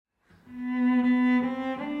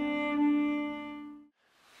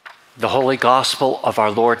The Holy Gospel of our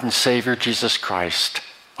Lord and Savior Jesus Christ,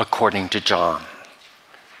 according to John.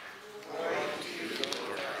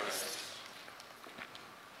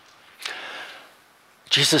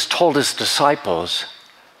 Jesus told his disciples,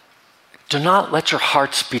 "Do not let your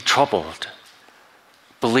hearts be troubled.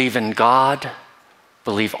 Believe in God,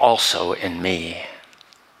 believe also in me.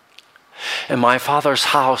 In my Father's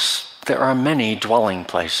house there are many dwelling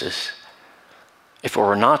places. If it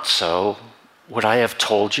were not so, would I have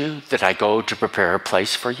told you that I go to prepare a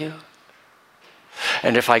place for you?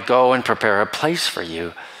 And if I go and prepare a place for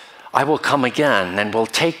you, I will come again and will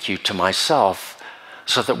take you to myself,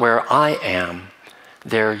 so that where I am,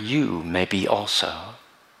 there you may be also.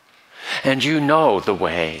 And you know the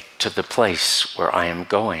way to the place where I am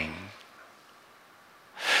going."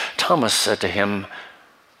 Thomas said to him,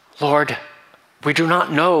 "Lord, we do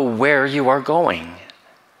not know where you are going.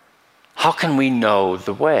 How can we know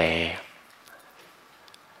the way?"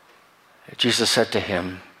 Jesus said to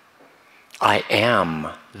him, "I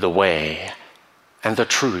am the way and the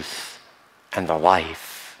truth and the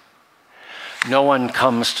life. No one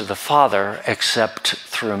comes to the Father except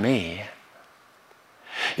through me.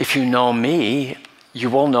 If you know me, you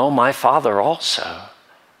will know my Father also.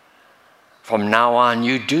 From now on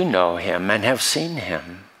you do know him and have seen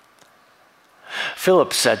him."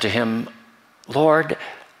 Philip said to him, "Lord,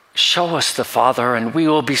 show us the Father and we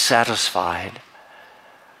will be satisfied."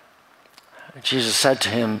 Jesus said to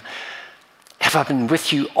him, "Have I been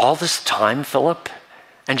with you all this time, Philip,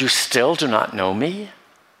 and you still do not know me?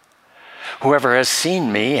 Whoever has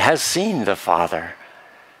seen me has seen the Father.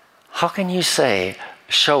 How can you say,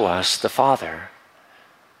 'Show us the Father'?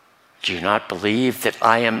 Do you not believe that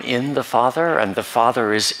I am in the Father and the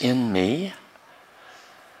Father is in me?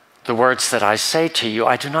 The words that I say to you,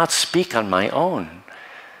 I do not speak on my own,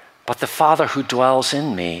 but the Father who dwells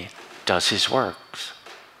in me does his works.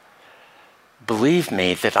 Believe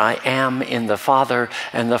me that I am in the Father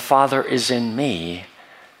and the Father is in me.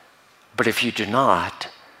 But if you do not,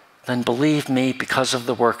 then believe me because of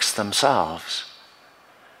the works themselves.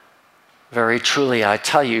 Very truly, I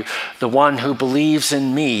tell you, the one who believes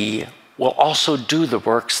in me will also do the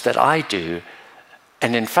works that I do,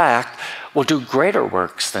 and in fact, will do greater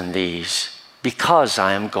works than these, because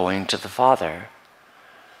I am going to the Father.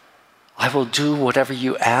 I will do whatever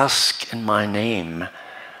you ask in my name,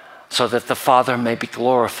 so that the Father may be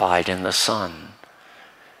glorified in the Son.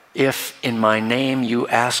 If in my name you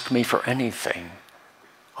ask me for anything,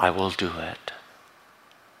 I will do it."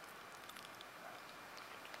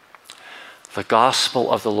 The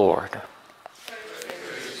Gospel of the Lord.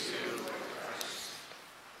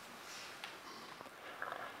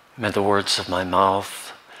 May the words of my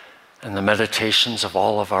mouth and the meditations of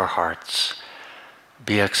all of our hearts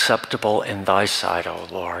be acceptable in thy sight, O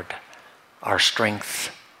Lord, our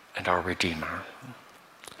strength and our Redeemer.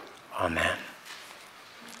 Amen.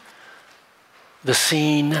 The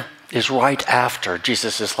scene is right after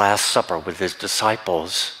Jesus' Last Supper with his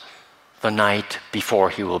disciples, the night before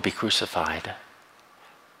he will be crucified.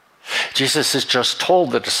 Jesus has just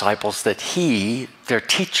told the disciples that he, their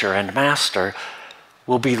teacher and master,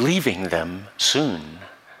 will be leaving them soon.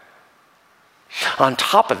 On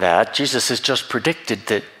top of that, Jesus has just predicted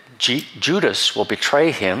that Judas will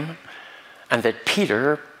betray him and that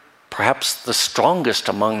Peter, perhaps the strongest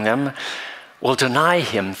among them, will deny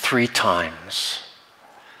him 3 times.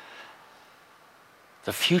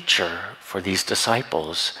 The future for these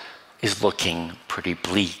disciples is looking pretty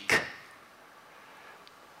bleak.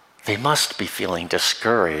 They must be feeling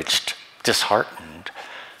discouraged, disheartened,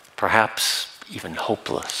 perhaps even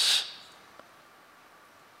hopeless.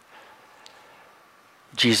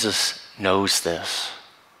 Jesus knows this,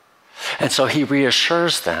 and so he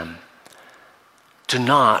reassures them, "Do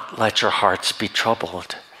not let your hearts be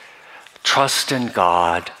troubled. Trust in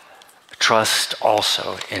God, trust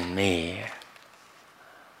also in me."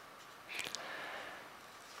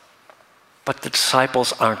 But the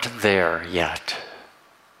disciples aren't there yet.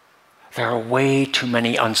 There are way too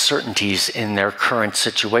many uncertainties in their current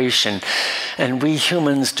situation, and we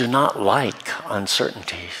humans do not like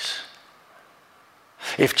uncertainties.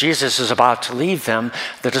 If Jesus is about to leave them,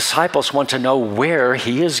 the disciples want to know where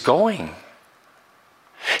he is going.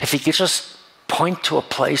 If he could just point to a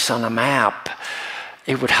place on a map,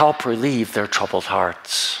 it would help relieve their troubled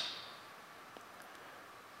hearts.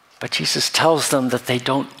 But Jesus tells them that they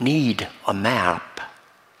don't need a map.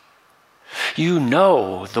 "You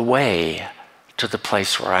know the way to the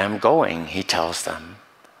place where I am going," he tells them.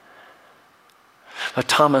 But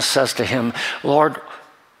Thomas says to him, "Lord,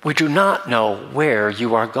 we do not know where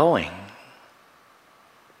you are going."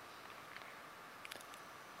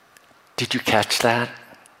 Did you catch that?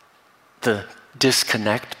 the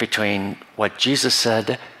disconnect between what Jesus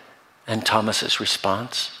said and Thomas's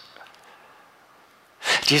response?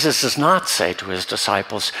 Jesus does not say to his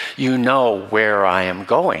disciples, "You know where I am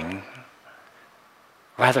going."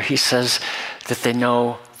 Rather, he says that they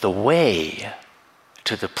know the way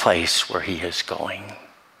to the place where he is going.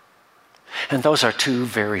 And those are two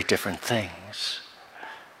very different things.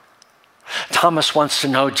 Thomas wants to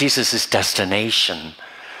know Jesus' destination,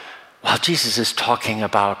 while Jesus is talking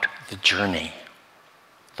about the journey,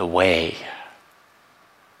 the way.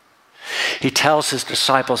 He tells his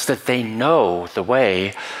disciples that they know the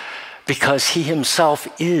way because he himself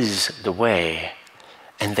is the way,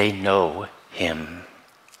 and they know him.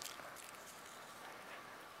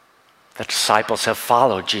 The disciples have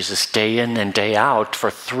followed Jesus day in and day out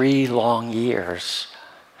for 3 long years.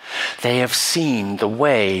 They have seen the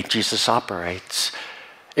way Jesus operates,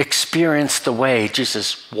 experienced the way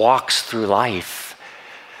Jesus walks through life,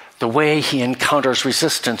 the way he encounters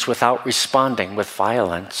resistance without responding with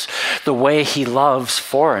violence, the way he loves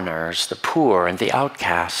foreigners, the poor, and the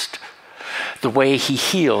outcast, the way he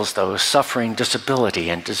heals those suffering disability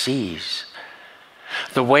and disease,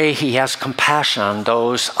 the way he has compassion on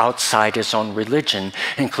those outside his own religion,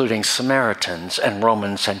 including Samaritans and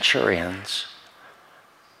Roman centurions.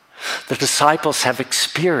 The disciples have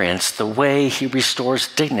experienced the way he restores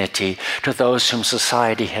dignity to those whom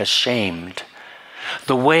society has shamed,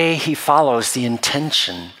 the way he follows the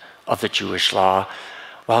intention of the Jewish law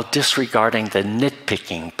while disregarding the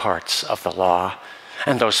nitpicking parts of the law,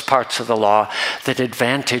 and those parts of the law that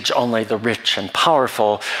advantage only the rich and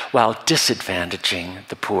powerful while disadvantaging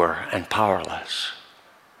the poor and powerless.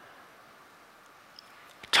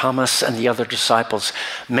 Thomas and the other disciples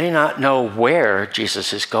may not know where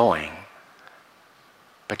Jesus is going,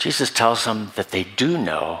 but Jesus tells them that they do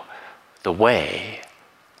know the way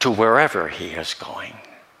to wherever he is going.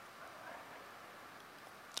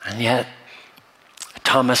 And yet,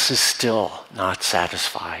 Thomas is still not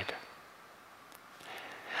satisfied.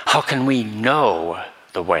 How can we know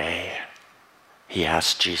the way? He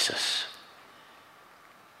asked Jesus.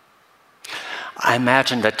 I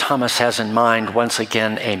imagine that Thomas has in mind once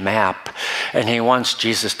again a map, and he wants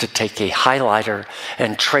Jesus to take a highlighter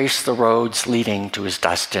and trace the roads leading to his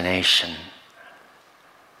destination.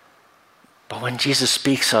 But when Jesus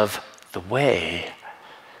speaks of the way,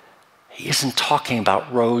 he isn't talking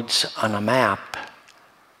about roads on a map.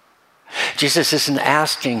 Jesus isn't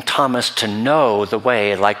asking Thomas to know the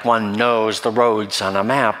way like one knows the roads on a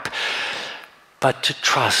map, but to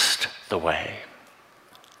trust the way.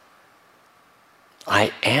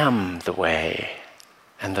 I am the way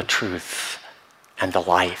and the truth and the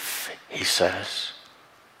life, he says.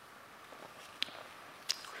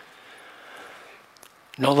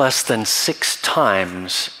 No less than 6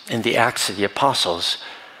 times in the Acts of the Apostles,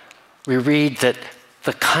 we read that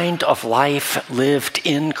the kind of life lived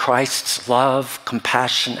in Christ's love,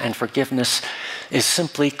 compassion, and forgiveness is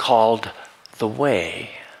simply called the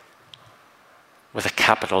way, with a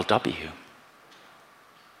capital W.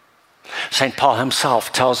 St. Paul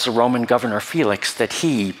himself tells the Roman governor Felix that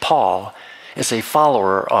he, Paul, is a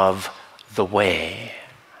follower of the way.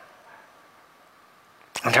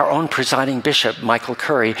 And our own presiding bishop, Michael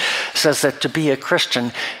Curry, says that to be a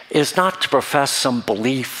Christian is not to profess some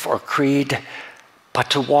belief or creed, but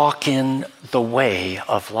to walk in the way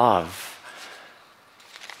of love.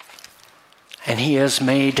 And he has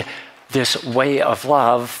made this way of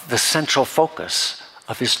love the central focus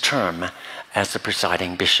of his term as the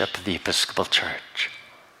presiding bishop of the Episcopal Church.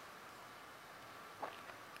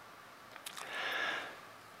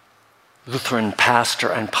 Lutheran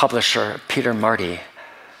pastor and publisher Peter Marty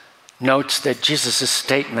notes that Jesus'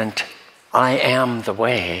 statement, "I am the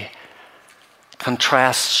way,"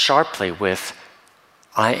 contrasts sharply with,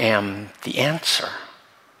 "I am the answer."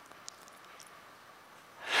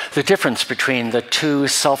 The difference between the two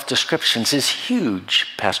self-descriptions is huge,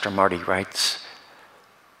 Pastor Marty writes.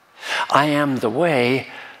 "I am the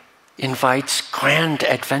way" invites grand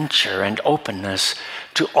adventure and openness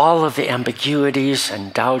to all of the ambiguities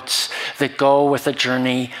and doubts that go with a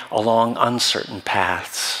journey along uncertain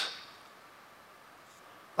paths.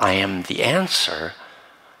 "I am the answer"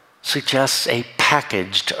 suggests a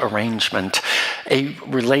packaged arrangement, a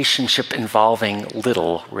relationship involving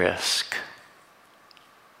little risk.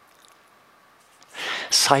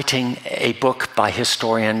 Citing a book by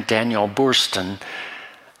historian Daniel Boorstin,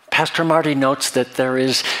 Pastor Marty notes that there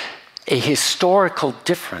is a historical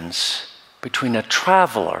difference between a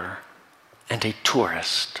traveler and a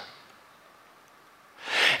tourist.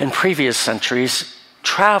 In previous centuries,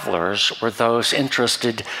 travelers were those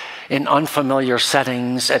interested in unfamiliar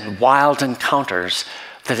settings and wild encounters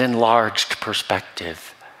that enlarged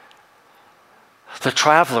perspective. The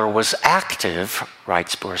traveler was active,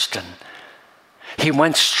 writes Boorstin. He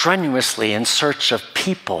went strenuously in search of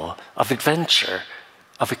people, of adventure,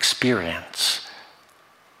 of experience.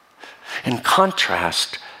 In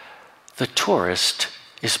contrast, the tourist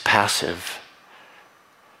is passive.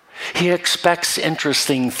 He expects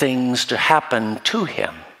interesting things to happen to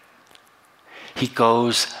him. He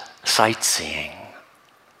goes sightseeing.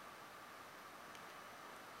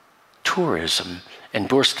 Tourism, in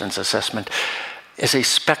Boorstin's assessment, is a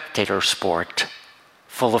spectator sport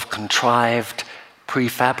full of contrived,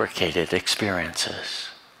 prefabricated experiences.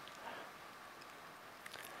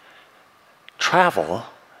 Travel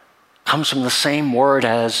comes from the same word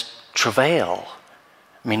as travail,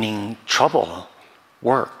 meaning trouble,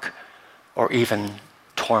 work, or even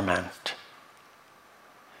torment.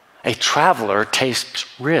 A traveler takes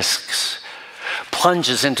risks,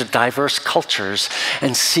 plunges into diverse cultures,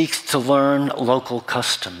 and seeks to learn local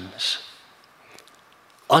customs.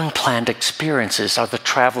 Unplanned experiences are the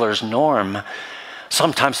traveler's norm,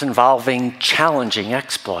 sometimes involving challenging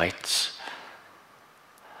exploits.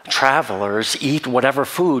 Travelers eat whatever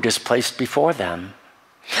food is placed before them.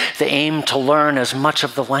 They aim to learn as much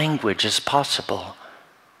of the language as possible.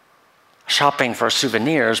 Shopping for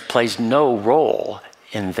souvenirs plays no role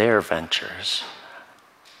in their ventures.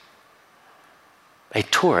 A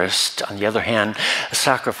tourist, on the other hand,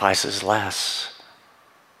 sacrifices less.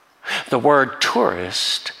 The word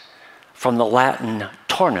tourist, from the Latin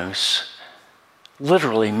tornus,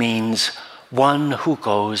 literally means one who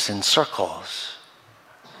goes in circles.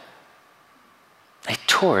 A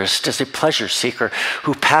tourist is a pleasure seeker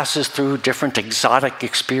who passes through different exotic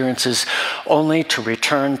experiences only to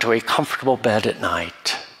return to a comfortable bed at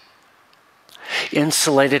night.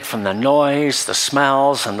 Insulated from the noise, the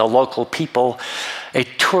smells, and the local people, a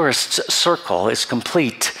tourist's circle is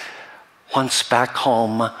complete once back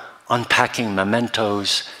home, unpacking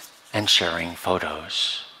mementos and sharing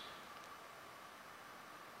photos.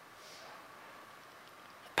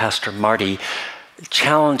 Pastor Marty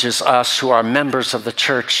challenges us who are members of the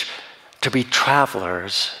church to be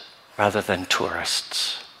travelers rather than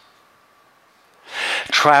tourists.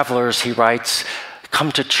 Travelers, he writes,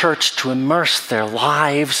 come to church to immerse their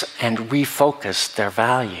lives and refocus their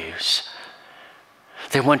values.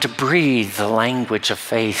 They want to breathe the language of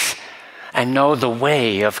faith and know the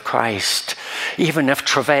way of Christ, even if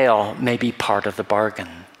travail may be part of the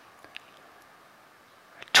bargain.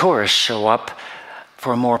 Tourists show up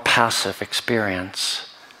for a more passive experience.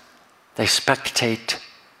 They spectate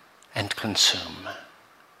and consume.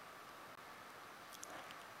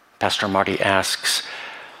 Pastor Marty asks,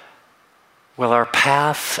 will our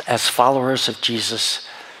path as followers of Jesus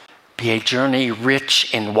be a journey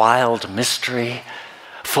rich in wild mystery,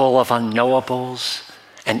 full of unknowables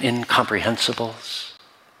and incomprehensibles?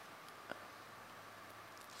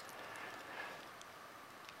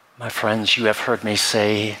 My friends, you have heard me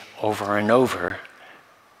say over and over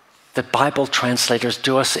that Bible translators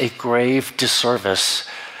do us a grave disservice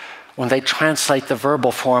when they translate the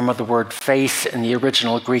verbal form of the word faith in the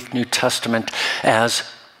original Greek New Testament as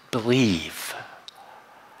believe.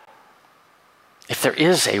 If there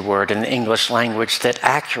is a word in the English language that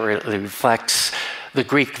accurately reflects the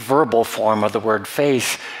Greek verbal form of the word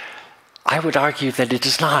faith, I would argue that it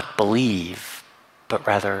is not believe, but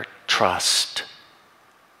rather trust.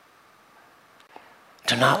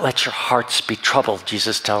 Do not let your hearts be troubled,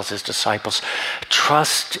 Jesus tells his disciples.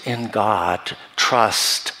 Trust in God.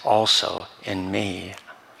 Trust also in me.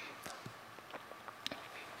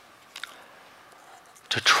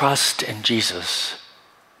 To trust in Jesus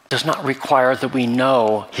does not require that we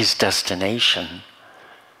know his destination,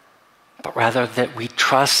 but rather that we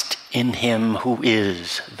trust in him who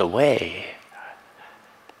is the way.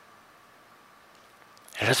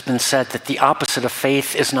 It has been said that the opposite of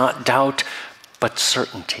faith is not doubt, but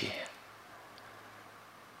certainty.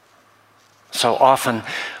 So often,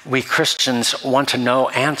 we Christians want to know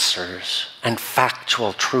answers and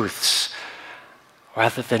factual truths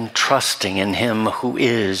rather than trusting in him who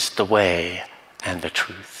is the way and the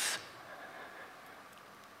truth.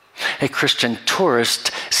 A Christian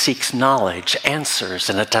tourist seeks knowledge, answers,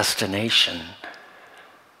 and a destination.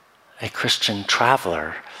 A Christian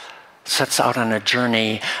traveler sets out on a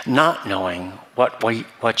journey not knowing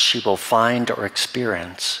what she will find or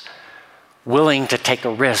experience, willing to take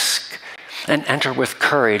a risk and enter with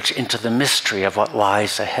courage into the mystery of what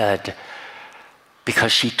lies ahead,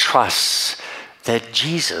 because she trusts that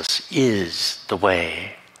Jesus is the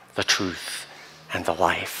way, the truth, and the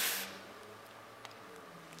life.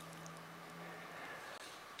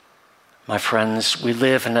 My friends, we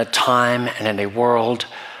live in a time and in a world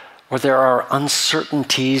where there are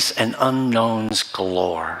uncertainties and unknowns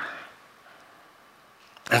galore.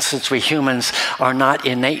 And since we humans are not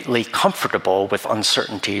innately comfortable with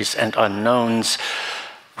uncertainties and unknowns,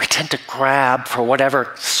 we tend to grab for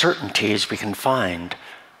whatever certainties we can find,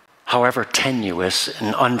 however tenuous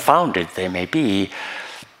and unfounded they may be,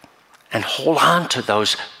 and hold on to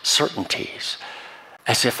those certainties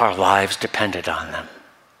as if our lives depended on them.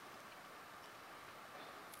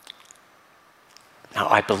 Now,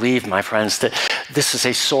 I believe, my friends, that this is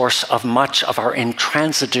a source of much of our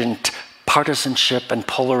intransigent partisanship and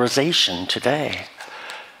polarization today.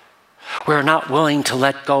 We're not willing to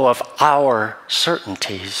let go of our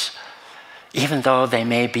certainties, even though they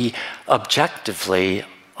may be objectively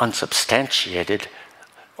unsubstantiated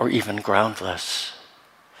or even groundless.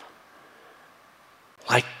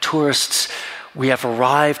 Like tourists, we have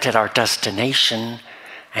arrived at our destination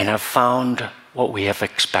and have found what we have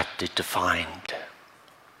expected to find.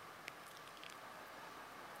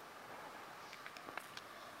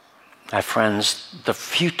 My friends, the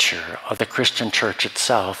future of the Christian church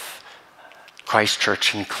itself, Christ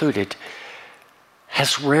Church included,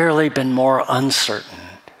 has rarely been more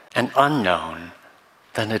uncertain and unknown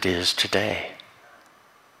than it is today.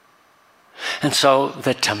 And so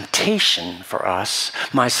the temptation for us,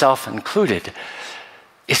 myself included,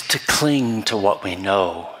 is to cling to what we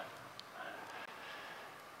know.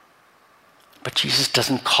 But Jesus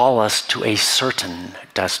doesn't call us to a certain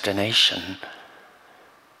destination.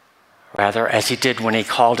 Rather, as he did when he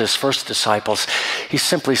called his first disciples, he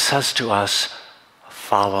simply says to us,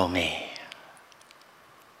 "Follow me."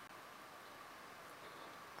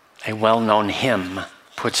 A well-known hymn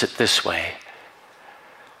puts it this way: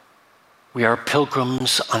 "We are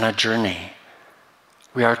pilgrims on a journey.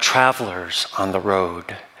 We are travelers on the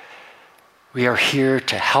road. We are here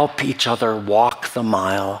to help each other walk the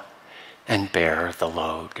mile and bear the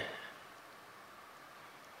load."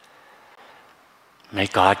 May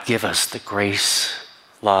God give us the grace,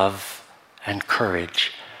 love, and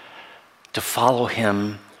courage to follow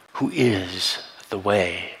him who is the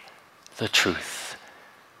way, the truth,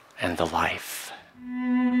 and the life.